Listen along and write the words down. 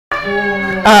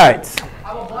right.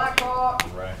 I'm a Black Hawk.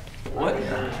 Right. What?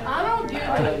 I don't do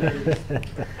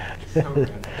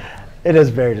it. It is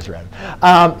very just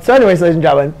random. So anyways, ladies and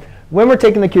gentlemen, when we're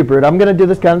taking the cube root, I'm going to do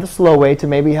this kind of the slow way to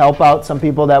maybe help out some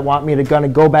people that want me to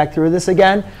go back through this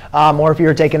again, or if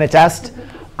you're taking a test.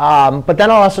 But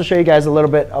then I'll also show you guys a little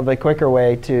bit of a quicker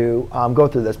way to go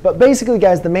through this. But basically,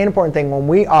 guys, the main important thing when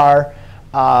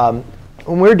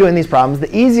we're doing these problems,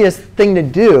 the easiest thing to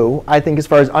do, I think, as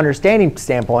far as understanding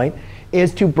standpoint,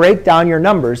 is to break down your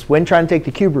numbers when trying to take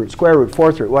the cube root, square root,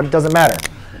 fourth root. What, it doesn't matter.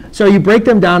 So you break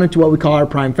them down into what we call our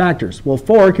prime factors. Well,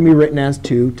 4 can be written as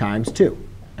 2 times 2.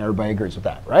 Everybody agrees with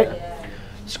that, right? Yeah.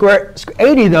 Square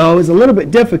 80, though, is a little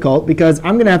bit difficult because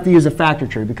I'm going to have to use a factor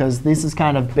tree because this is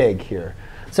kind of big here.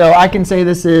 So I can say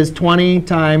this is 20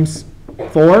 times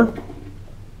 4,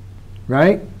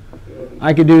 right?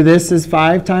 I could do this as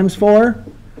 5 times 4.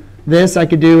 This I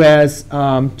could do as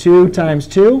 2 times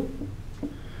 2.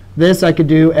 This I could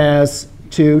do as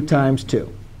 2 times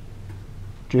 2.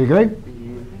 Do you agree?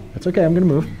 That's OK. I'm going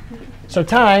to move. So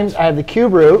times, I have the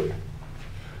cube root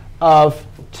of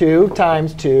 2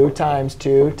 times 2 times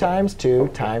 2 times 2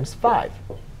 times 5.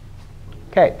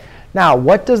 OK. Now,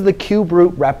 what does the cube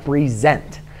root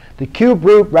represent? The cube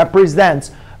root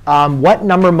represents what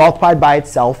number multiplied by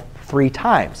itself 3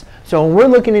 times. So when we're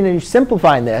looking into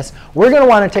simplifying this, we're going to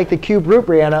want to take the cube root,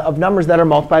 Brianna, of numbers that are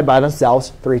multiplied by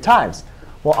themselves 3 times.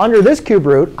 Well, under this cube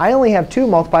root, I only have 2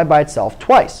 multiplied by itself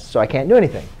twice, so I can't do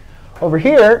anything. Over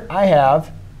here, I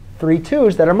have 3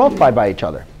 2's that are multiplied by each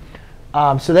other.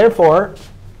 So therefore,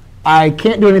 I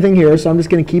can't do anything here, so I'm just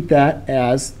going to keep that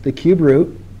as the cube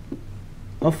root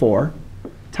of 4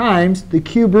 times the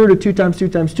cube root of 2 times 2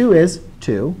 times 2 is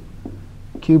 2.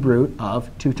 Cube root of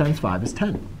 2 times 5 is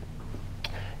 10.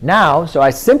 Now, so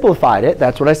I simplified it.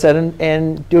 That's what I said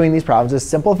in doing these problems, is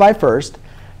simplify first.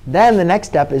 Then the next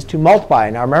step is to multiply.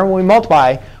 Now, remember, when we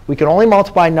multiply, we can only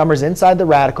multiply numbers inside the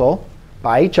radical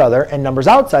by each other and numbers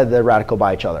outside the radical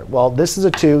by each other. Well, this is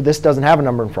a 2. This doesn't have a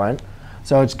number in front.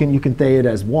 So you can say it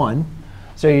as 1.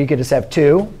 So you could just have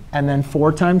 2. And then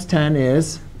 4 times 10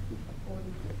 is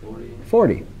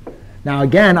 40. Now,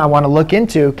 again, I want to look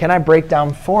into, can I break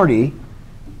down 40?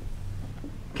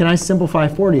 Can I simplify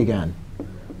 40 again?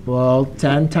 Well,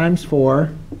 10 times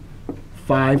 4,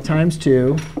 5 times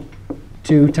 2,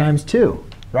 2 times 2,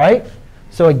 right?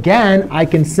 So again, I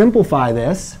can simplify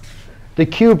this. The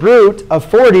cube root of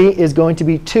 40 is going to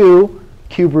be 2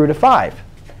 cube root of 5.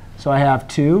 So I have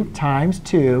 2 times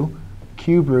 2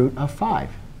 cube root of 5.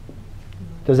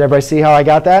 Does everybody see how I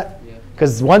got that?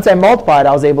 Because once I multiplied,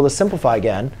 I was able to simplify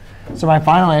again. So my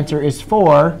final answer is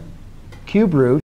 4 cube root